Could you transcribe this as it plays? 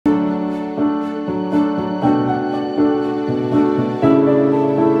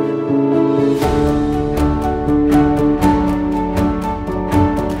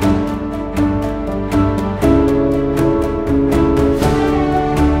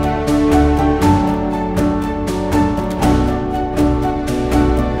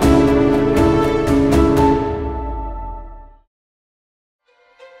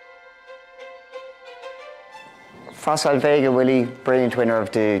Facile Vega, Willie, brilliant winner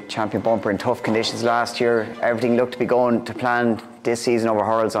of the Champion Bumper in tough conditions last year. Everything looked to be going to plan this season over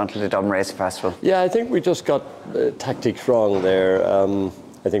hurdles onto the Dublin Racing Festival. Yeah, I think we just got tactics wrong there.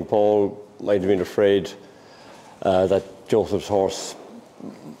 I think Paul might have been afraid that Joseph's horse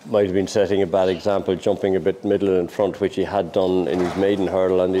might have been setting a bad example, jumping a bit middle and front, which he had done in his maiden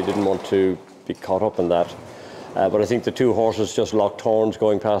hurdle, and he didn't want to be caught up in that. But I think the two horses just locked horns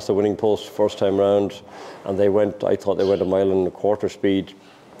going past the winning post first time round, and they went, I thought they went 1.25 miles speed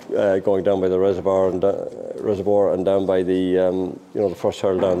going down by the reservoir and down by the the first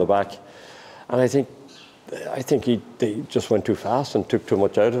hurdle down the back. And I think they just went too fast and took too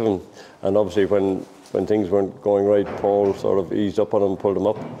much out of him. And obviously when things weren't going right, Paul sort of eased up on him, pulled him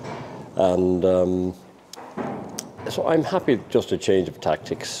up, and so I'm happy just a change of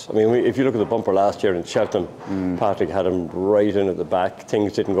tactics. I mean, if you look at the bumper last year in Cheltenham, Patrick had him right in at the back.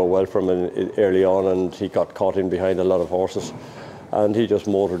 Things didn't go well for him early on, and he got caught in behind a lot of horses. And he just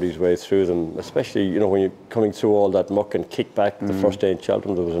motored his way through them, especially, when you're coming through all that muck and kick back. The first day in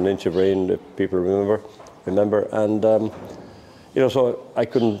Cheltenham, there was an inch of rain, if people remember. And, so I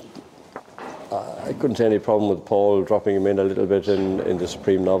couldn't see any problem with Paul dropping him in a little bit in the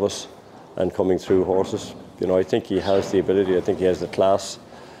Supreme Novice and coming through horses. I think he has the ability, I think he has the class,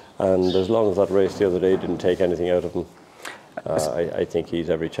 and as long as that race the other day didn't take anything out of him, I think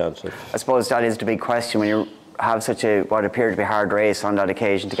he's every chance of. I suppose that is the big question when you have such what appeared to be a hard race on that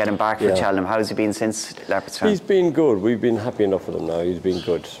occasion, to get him back for Cheltenham. How's he been since Leopardstown? He's been good. We've been happy enough with him now. He's been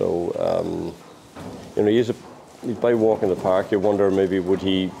good. So, he's by walk in the park. You wonder maybe would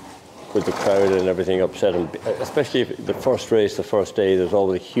the crowd and everything upset him, especially if the first race, the first day, there's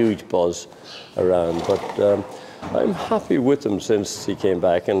always a huge buzz around. But I'm happy with him since he came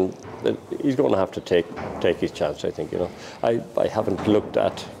back, and he's going to have to take his chance, I think. I haven't looked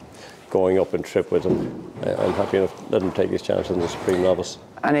at going up and trip with him. I'm happy enough to let him take his chance in the Supreme Novice.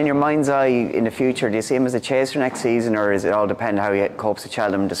 And in your mind's eye, in the future, do you see him as a chaser next season, or is it all depend how he copes at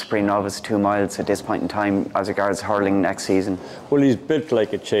Cheltenham, the Supreme Novice, 2 miles at this point in time, as regards hurling next season? Well, he's built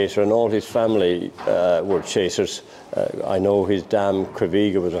like a chaser, and all his family were chasers. I know his dam,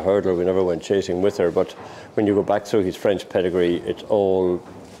 Closutton, was a hurdler. We never went chasing with her, but when you go back through his French pedigree, it's all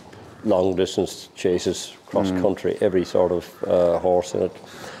long-distance chases, cross-country, every sort of horse in it.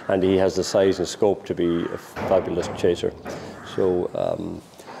 And he has the size and scope to be a fabulous chaser. So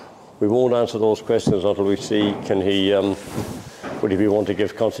we won't answer those questions until we see, would he be one to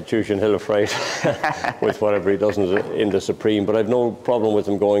give Constitution Hill a fright with whatever he does in the Supreme. But I've no problem with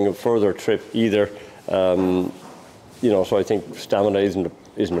him going a further trip either. So I think stamina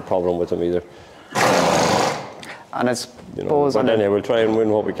isn't a problem with him either. And I suppose but anyway, we'll try and win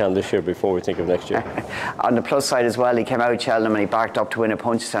what we can this year before we think of next year. On the plus side as well, he came out of Cheltenham and he backed up to win at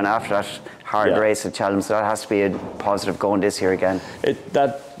Punchestown after that hard race at Cheltenham, so that has to be a positive going this year again.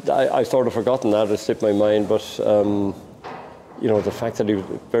 I sort of forgotten that, it slipped my mind, but the fact that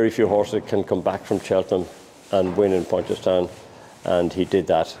very few horses can come back from Cheltenham and win in Punchestown, and he did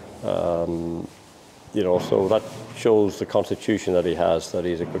that. So that shows the constitution that he has, that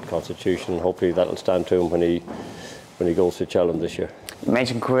he's a good constitution. Hopefully that'll stand to him when he goes to Cheltenham this year. You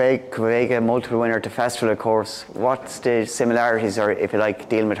mentioned Vega, multiple winner at the festival, of course. What's the similarities, or if you like,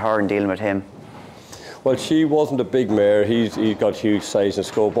 dealing with her and dealing with him? Well, she wasn't a big mare. He's got huge size and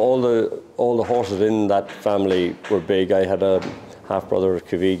scope. All the horses in that family were big. I had a half brother of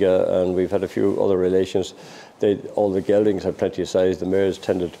Vega, and we've had a few other relations. All the geldings had plenty of size. The mares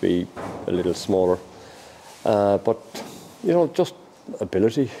tended to be a little smaller. But just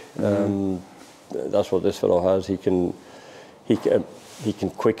ability. That's what this fellow has. He can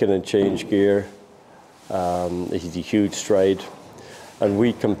quicken and change gear. He's a huge stride, and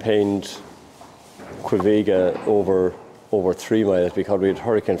we campaigned Vega over 3 miles because we had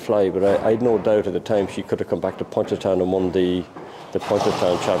Hurricane Fly. But I had no doubt at the time she could have come back to Punchestown and won the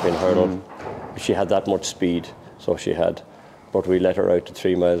Punchestown Champion Hurdle. She had that much speed, so she had. But we let her out to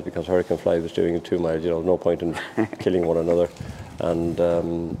 3 miles because Hurricane Fly was doing it 2 miles. No point in killing one another. And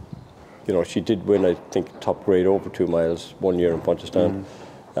she did win, I think, top grade over 2 miles 1 year in Punchestown.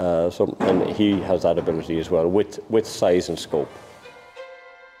 And he has that ability as well, with size and scope.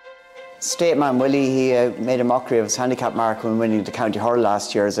 State man Willie, he made a mockery of his handicap mark when winning the county hurl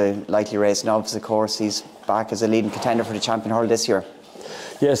last year as a likely race novice. Of course, he's back as a leading contender for the champion hurl this year.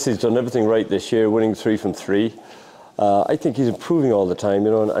 Yes, he's done everything right this year, winning 3 from 3. I think he's improving all the time,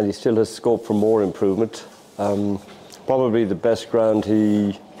 and he still has scope for more improvement. Probably the best ground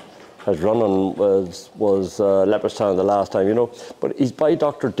he has run on was Leopardstown the last time, But he's by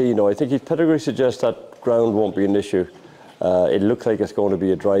Dr. Dino. I think his pedigree suggests that ground won't be an issue. It looks like it's going to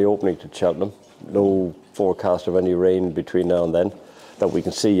be a dry opening to Cheltenham. no forecast of any rain between now and then that we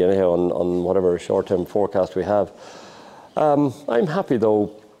can see anyhow on whatever short-term forecast we have. I'm happy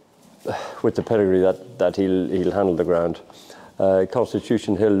though with the pedigree that he'll handle the ground.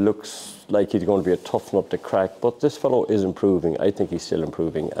 Constitution Hill looks like he's going to be a tough nut to crack, but this fellow is improving. I think he's still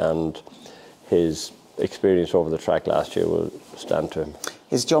improving, and his experience over the track last year will stand to him.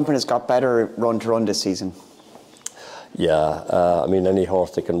 His jumping has got better run to run this season. Yeah, I mean, any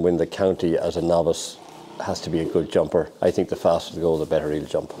horse that can win the county as a novice has to be a good jumper. I think the faster the go, the better he'll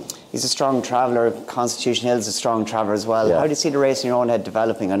jump. He's a strong traveller. Constitution Hill's a strong traveller as well. Yeah. How do you see the race in your own head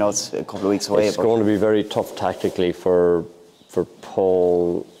developing? I know it's a couple of weeks away. It's going to be very tough tactically for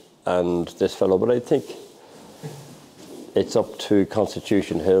Paul and this fellow, but I think it's up to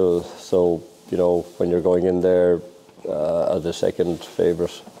Constitution Hill. So, you know, when you're going in there as a second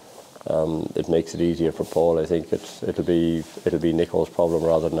favourite, it makes it easier for Paul. I think it'll be Nico's problem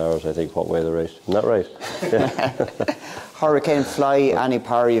rather than ours. I think, what way the race. Isn't that right? Yeah. Hurricane Fly, Annie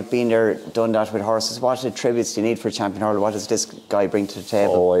Power, you've been there, done that with horses. What attributes do you need for a champion hurdle? What does this guy bring to the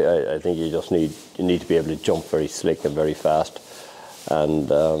table? Oh, I think you need to be able to jump very slick and very fast, and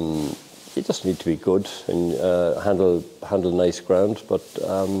you just need to be good and handle nice ground. But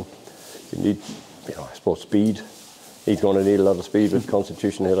you need, I suppose, speed. He's going to need a lot of speed with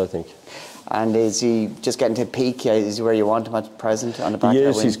Constitution Hill, I think. And is he just getting to peak? Is he where you want him at present on the back?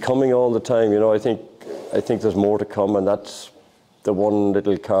 Yes, he's coming all the time. I think there's more to come, and that's the one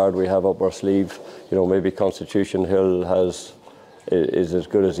little card we have up our sleeve. Maybe Constitution Hill is as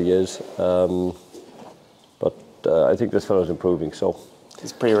good as he is, but I think this fellow's improving. So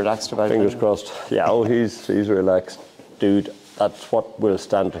he's pretty relaxed about it. Fingers crossed. Yeah, he's relaxed, dude. That's what will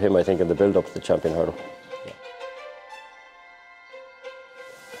stand to him, I think, in the build-up to the champion hurdle.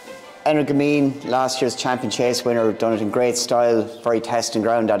 Energumene, last year's champion chase winner, done it in great style, very testing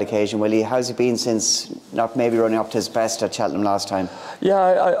ground that occasion. Willie, how's he been since not maybe running up to his best at Cheltenham last time?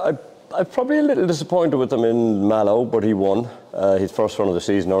 Yeah, I'm probably a little disappointed with him in Mallow, but he won his first run of the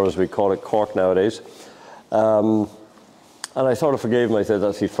season, or as we call it, Cork nowadays. And I sort of forgave him. I said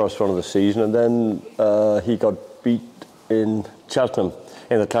that's his first run of the season, and then he got beat in Cheltenham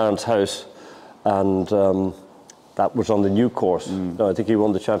in the Clarence House, and that was on the new course. No, I think he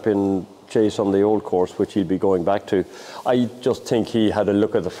won the champion chase on the old course, which he'll be going back to. I just think he had a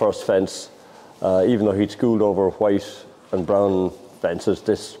look at the first fence, even though he'd schooled over white and brown fences.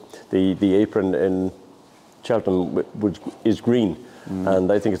 The apron in Cheltenham is green, and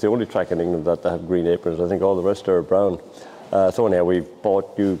I think it's the only track in England that they have green aprons. I think all the rest are brown. So anyhow, we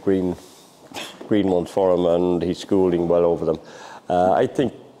bought new green ones for him, and he's schooling well over them. I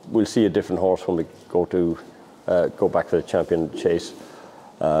think we'll see a different horse when we go back to the champion chase.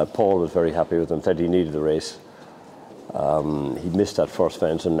 Paul was very happy with him, said he needed the race. He missed that first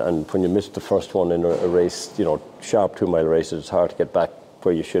fence, and when you miss the first one in a race, sharp 2 mile races, it's hard to get back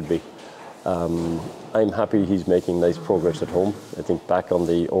where you should be. I'm happy he's making nice progress at home. I think back on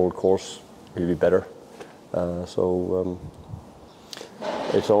the old course he'll be better. So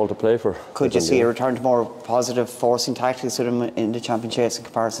it's all to play for. Could you see a return to more positive forcing tactics with him in the champion chase in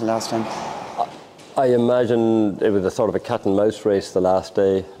comparison last time? I imagine it was a sort of a cat and mouse race the last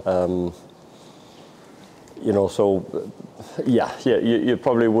day. You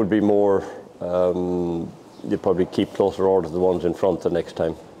probably would be more. You'd probably keep closer order to the ones in front the next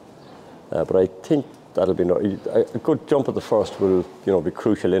time. But I think that'll be a good jump at the first will be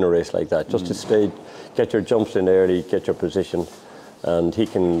crucial in a race like that. Just to get your jumps in early, get your position, and he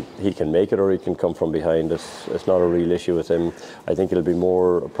can make it or he can come from behind. It's not a real issue with him. I think it'll be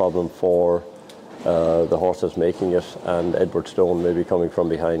more a problem for the horse that's making it, and Edward Stone maybe coming from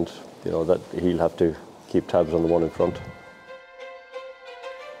behind. That he'll have to keep tabs on the one in front.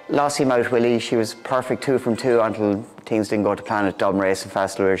 Lossiemouth, Willie, she was perfect 2 from 2 until things didn't go to plan at Dublin Race and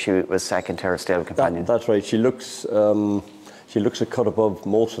Festival, where she was second to her stable companion. That's right. She looks a cut above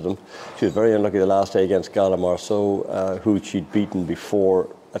most of them. She was very unlucky the last day against Galopin, who she'd beaten before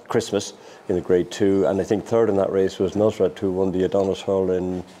at Christmas in the Grade 2, and I think third in that race was Nusrat, who won the Adonis Hurl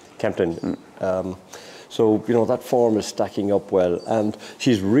in Kempton. So that form is stacking up well, and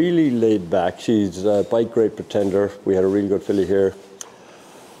she's really laid back. She's by Great Pretender. We had a really good filly here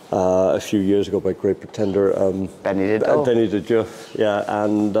a few years ago by Great Pretender. Benny Didio. Yeah,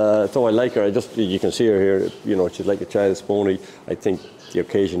 and so I like her. You can see her here. She's like a child's pony. I think the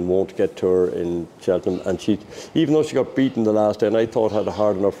occasion won't get to her in Cheltenham, and even though she got beaten the last day, and I thought had a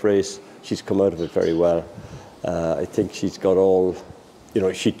hard enough race, she's come out of it very well. I think she's got all.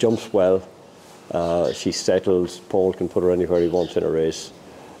 She jumps well. She settles. Paul can put her anywhere he wants in a race.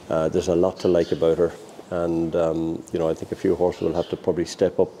 There's a lot to like about her, and I think a few horses will have to probably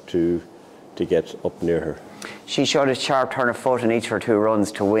step up to to get up near her. She showed a sharp turn of foot in each of her 2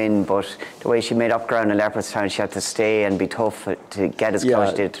 runs to win, but the way she made up ground in Leopardstown, she had to stay and be tough to get as close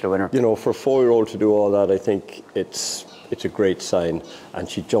as she did to the winner. You know, for a 4-year-old to do all that, I think it's a great sign. And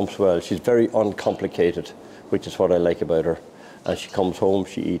she jumps well. She's very uncomplicated, which is what I like about her. And she comes home,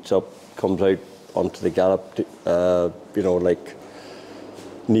 she eats up, comes out onto the gallop, you know, like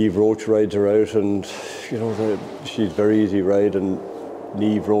Niamh Roach rides her out, and you know, she's very easy ride, and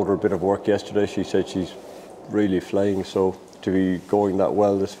Niamh wrote her a bit of work yesterday. She said she's really flying, so to be going that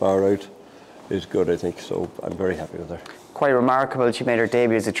well this far out is good, I think, so I'm very happy with her. Quite remarkable. She made her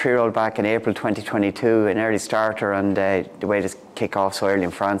debut as a 3-year-old back in April 2022, an early starter, and the way to kick off so early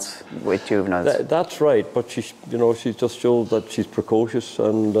in France with juveniles. That's right, but she's just showed that she's precocious,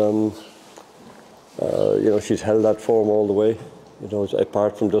 and you know, she's held that form all the way. You know,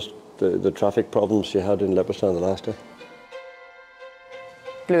 apart from just the traffic problems she had in Leopardstown the last day.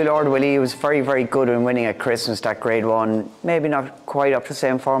 Blue Lord Willie was very, very good in winning at Christmas, that Grade 1. Maybe not quite up to the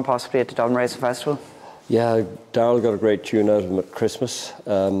same form possibly at the Dublin Racing Festival. Yeah, Darryl got a great tune out of him at Christmas.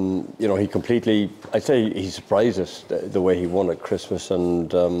 You know, he completely, I'd say he surprised us the way he won at Christmas, and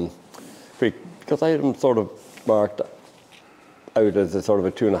because I had him sort of marked out as a sort of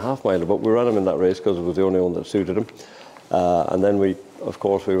a 2.5 miler, but we ran him in that race because it was the only one that suited him. And then we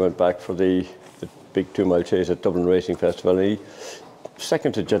went back for the big 2-mile chase at Dublin Racing Festival. And he,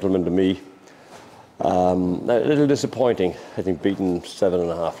 second to gentleman to me, a little disappointing, I think, beaten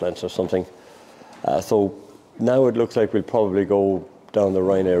 7.5 lengths or something. So now it looks like we'll probably go down the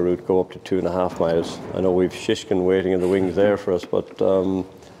Ryanair route, go up to 2.5 miles. I know we've Shishkin waiting in the wings there for us, but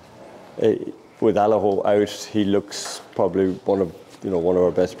with Allaho out, he looks probably one of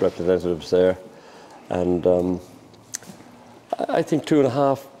our best representatives there, and I think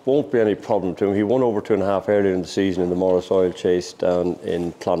 2.5 won't be any problem to him. He won over 2.5 earlier in the season in the Morris Oil chase down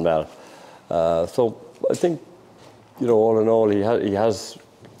in Clonmel. So I think, you know, all in all, he has.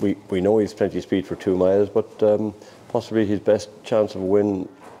 We know he's plenty of speed for 2 miles, but possibly his best chance of a win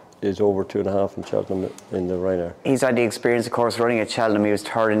is over 2.5 in Cheltenham in the Ryanair. He's had the experience, of course, running at Cheltenham. He was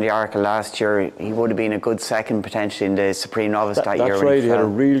 3rd in the Arkle last year. He would have been a good second potentially in the Supreme Novice that year. That's right. He had a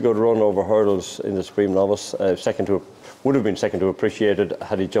real good run over hurdles in the Supreme Novice. Would have been second to Appreciated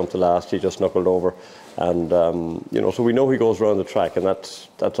had he jumped the last. He just knuckled over, and you know, so we know he goes around the track, and that's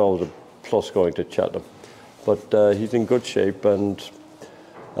always a plus going to Cheltenham. But he's in good shape, and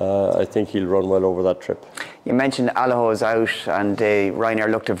I think he'll run well over that trip. You mentioned Allaho is out, and Ryanair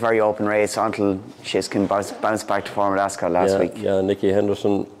looked a very open race until Shishkin bounced back to form at Ascot last week. Yeah, Nicky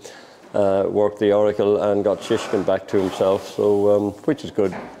Henderson worked the Oracle and got Shishkin back to himself, so which is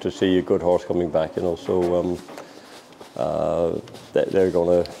good to see a good horse coming back, you know. So they're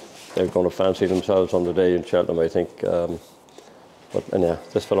going to fancy themselves on the day in Cheltenham, I think. But yeah,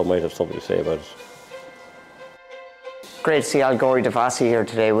 this fellow might have something to say about it. Great to see Allegorie De Vassey here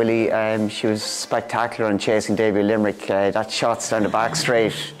today, Willie. She was spectacular on Chasing Debut Limerick. That shots down the back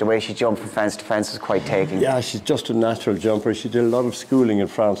straight, the way she jumped from fence to fence was quite taking. Yeah, she's just a natural jumper. She did a lot of schooling in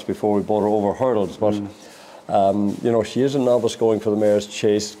France before we brought her over hurdles, but you know, she is a novice going for the Mayor's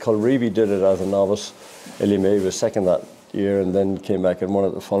Chase. Colreevy did it as a novice. Ellie May was second that year and then came back and won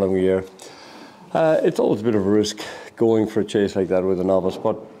it the following year. It's always a bit of a risk going for a chase like that with a novice,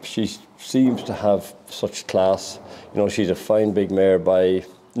 but she seems to have such class. You know, she's a fine big mare by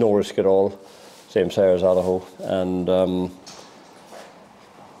no risk at all, same size as Allaho, and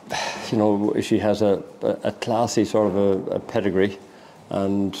you know, she has a classy sort of a pedigree,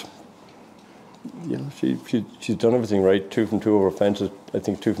 and you know, she's done everything right. 2 from 2 over fences, I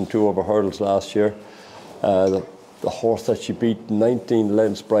think 2 from 2 over hurdles last year. The horse that she beat 19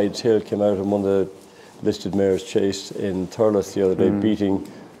 lengths, Bride's Hill, came out and won the listed Mayor's Chase in Thurles the other day,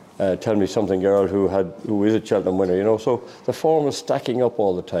 beating Tell Me Something Girl, who is a Cheltenham winner, you know. So the form is stacking up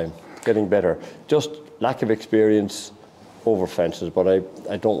all the time, getting better. Just lack of experience over fences, but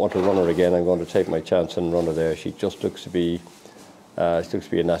I don't want to run her again. I'm going to take my chance and run her there. She just looks to be a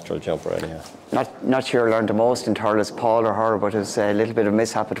natural jumper anyhow. Not sure learned the most in Thurles, Paul or her, but it was a little bit of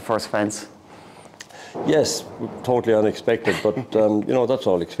mishap at the first fence. Yes, totally unexpected, but you know, that's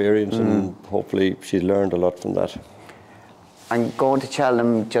all experience, and hopefully she's learned a lot from that. And going to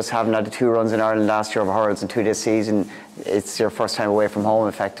Cheltenham, just having had the 2 runs in Ireland last year over hurdles and 2 this season, it's your first time away from home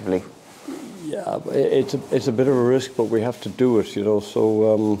effectively. Yeah, it's a bit of a risk, but we have to do it, you know.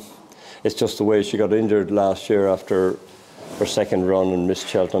 So it's just the way she got injured last year after her second run and missed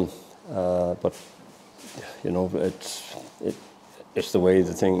Cheltenham. But you know, it's the way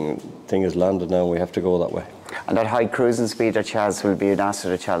the thing is landed now. We have to go that way. And that high cruising speed that she has will be an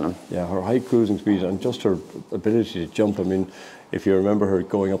asset at Cheltenham. Yeah, her high cruising speed and just her ability to jump. I mean, if you remember her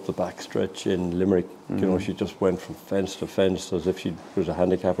going up the back stretch in Limerick, you know, she just went from fence to fence as if she was a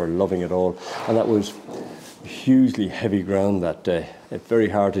handicapper, loving it all. And that was hugely heavy ground that day. It's very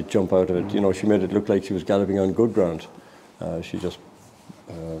hard to jump out of it. You know, she made it look like she was galloping on good ground. She just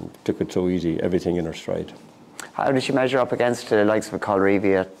took it so easy, everything in her stride. How does she measure up against the likes of a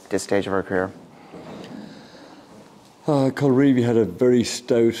Colreevy at this stage of her career? Colreevy had a very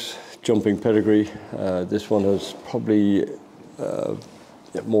stout jumping pedigree. This one has probably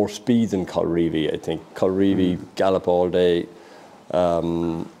more speed than Colreevy, I think. Colreevy gallop all day.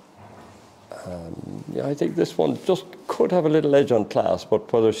 Yeah, I think this one just could have a little edge on class,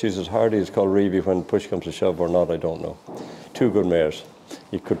 but whether she's as hardy as Colreevy when push comes to shove or not, I don't know. Two good mares.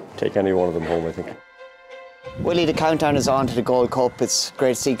 You could take any one of them home, I think. Willie, the countdown is on to the Gold Cup. It's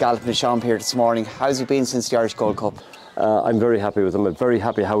great to see Galopin Des Champs here this morning. How's he been since the Irish Gold Cup? I'm very happy with him. I'm very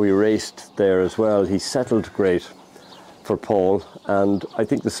happy how he raced there as well. He settled great for Paul, and I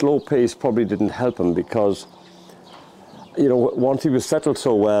think the slow pace probably didn't help him because, you know, once he was settled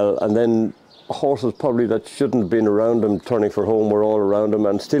so well, and then horses probably that shouldn't have been around him turning for home were all around him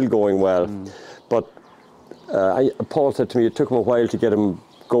and still going well. But Paul said to me it took him a while to get him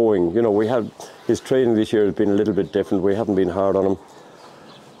going. You know, we had his training this year has been a little bit different. We haven't been hard on him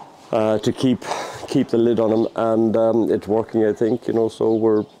to keep the lid on him, and it's working, I think. You know, so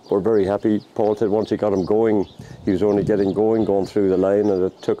we're very happy. Paul said once he got him going, he was only getting going through the line, and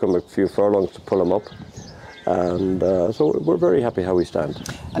it took him a few furlongs to pull him up. And so we're very happy how we stand.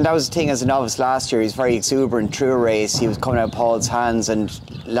 And that was the thing as a novice last year. He was very exuberant through a race. He was coming out of Paul's hands and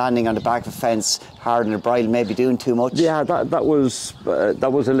landing on the back of a fence hard on the bridle, maybe doing too much. Yeah, that was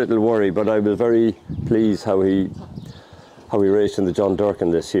a little worry, but I was very pleased how he raced in the John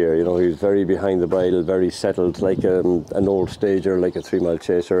Durkin this year. You know, he was very behind the bridle, very settled, like an old stager, like a 3 mile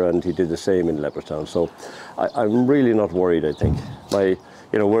chaser, and he did the same in Leopardstown. So I'm really not worried, I think.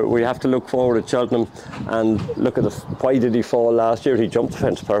 You know, we have to look forward at Cheltenham and look at why did he fall last year? He jumped the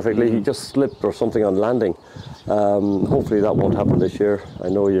fence perfectly. He just slipped or something on landing. Hopefully that won't happen this year. I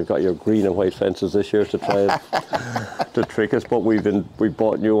know you've got your green and white fences this year to try to trick us, but we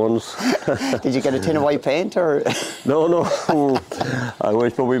bought new ones. Did you get a tin of white paint or? No. I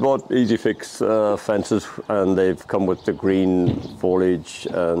wish, but we bought Easy Fix fences, and they've come with the green foliage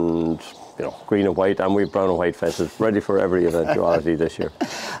and, you know, green and white, and we've brown and white fences ready for every eventuality this year.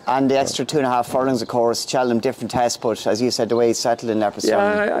 And the extra 2.5 furlongs, of course. Cheltenham, different test, but as you said, the way he settled in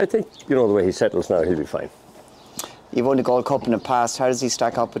Leopardstown. Yeah, I think, you know, the way he settles now, he'll be fine. You've won the Gold Cup in the past. How does he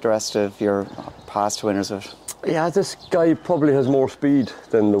stack up with the rest of your past winners of it? Yeah, this guy probably has more speed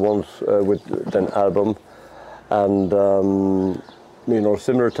than the ones than Album, and you know,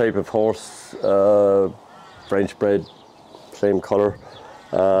 similar type of horse, French bred, same colour,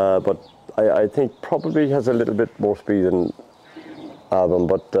 but I think probably has a little bit more speed than Album.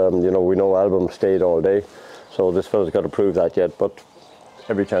 But you know, we know Album stayed all day, so this fella's got to prove that yet. But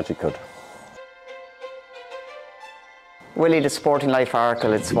every chance he could. Willie, the Sporting Life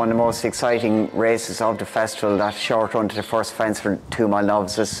Arkle, it's one of the most exciting races of the festival, that short run to the first fence for 2 mile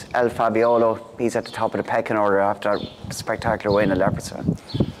novices. El Fabiolo, he's at the top of the pecking order after a spectacular win at Leopardstown.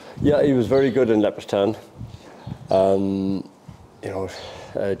 Yeah, he was very good in Leopardstown. You know,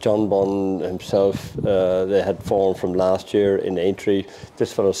 John Bunn himself, they had form from last year in Aintree.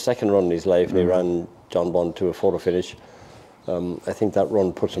 This fellow's second run in his life, and he ran John Bunn to a photo finish. I think that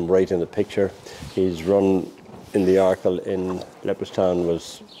run puts him right in the picture. His run in the Arkle in Leopardstown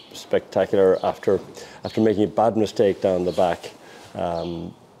was spectacular after making a bad mistake down the back.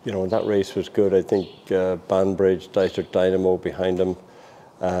 You know, that race was good. I think Banbridge, Dysart Dynamo behind him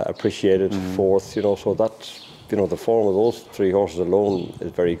appreciated fourth. You know, so that's, you know, the form of those 3 horses alone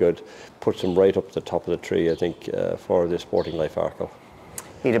is very good. Puts him right up at the top of the tree, I think, for the Sporting Life Arkle.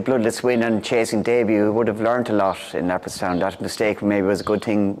 He had a bloodless win and chasing debut. He would have learned a lot in Leopardstown. That mistake maybe was a good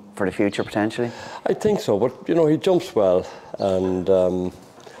thing for the future, potentially. I think so, but you know, he jumps well, and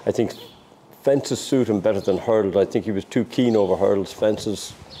I think fences suit him better than hurdles. I think he was too keen over hurdles.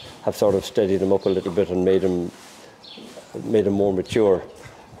 Fences have sort of steadied him up a little bit and made him more mature.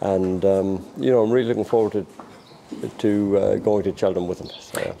 And you know, I'm really looking forward to going to Cheltenham with him.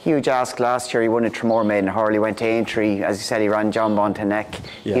 So. Huge ask last year. He won a Tremor Maiden Hurley, went to Aintree. As you said, he ran John Bunn to neck.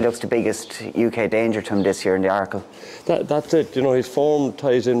 Yeah. He looks the biggest UK danger to him this year in the Arkle. That's it. You know, his form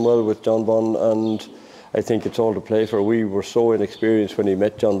ties in well with John Bunn, and I think it's all to play for. We were so inexperienced when he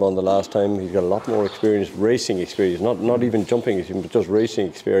met John Bunn the last time. He's got a lot more experience, racing experience, not even jumping experience, but just racing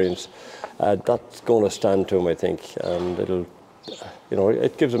experience. That's going to stand to him, I think, and it'll you know,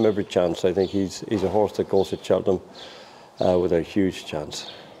 it gives him every chance. I think he's a horse that goes to Cheltenham with a huge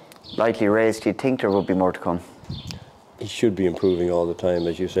chance. Lightly raced, you'd think there would be more to come. He should be improving all the time,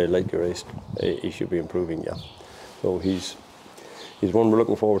 as you say, lightly raced. He should be improving, yeah. So he's one we're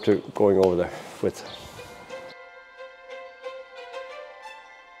looking forward to going over there with.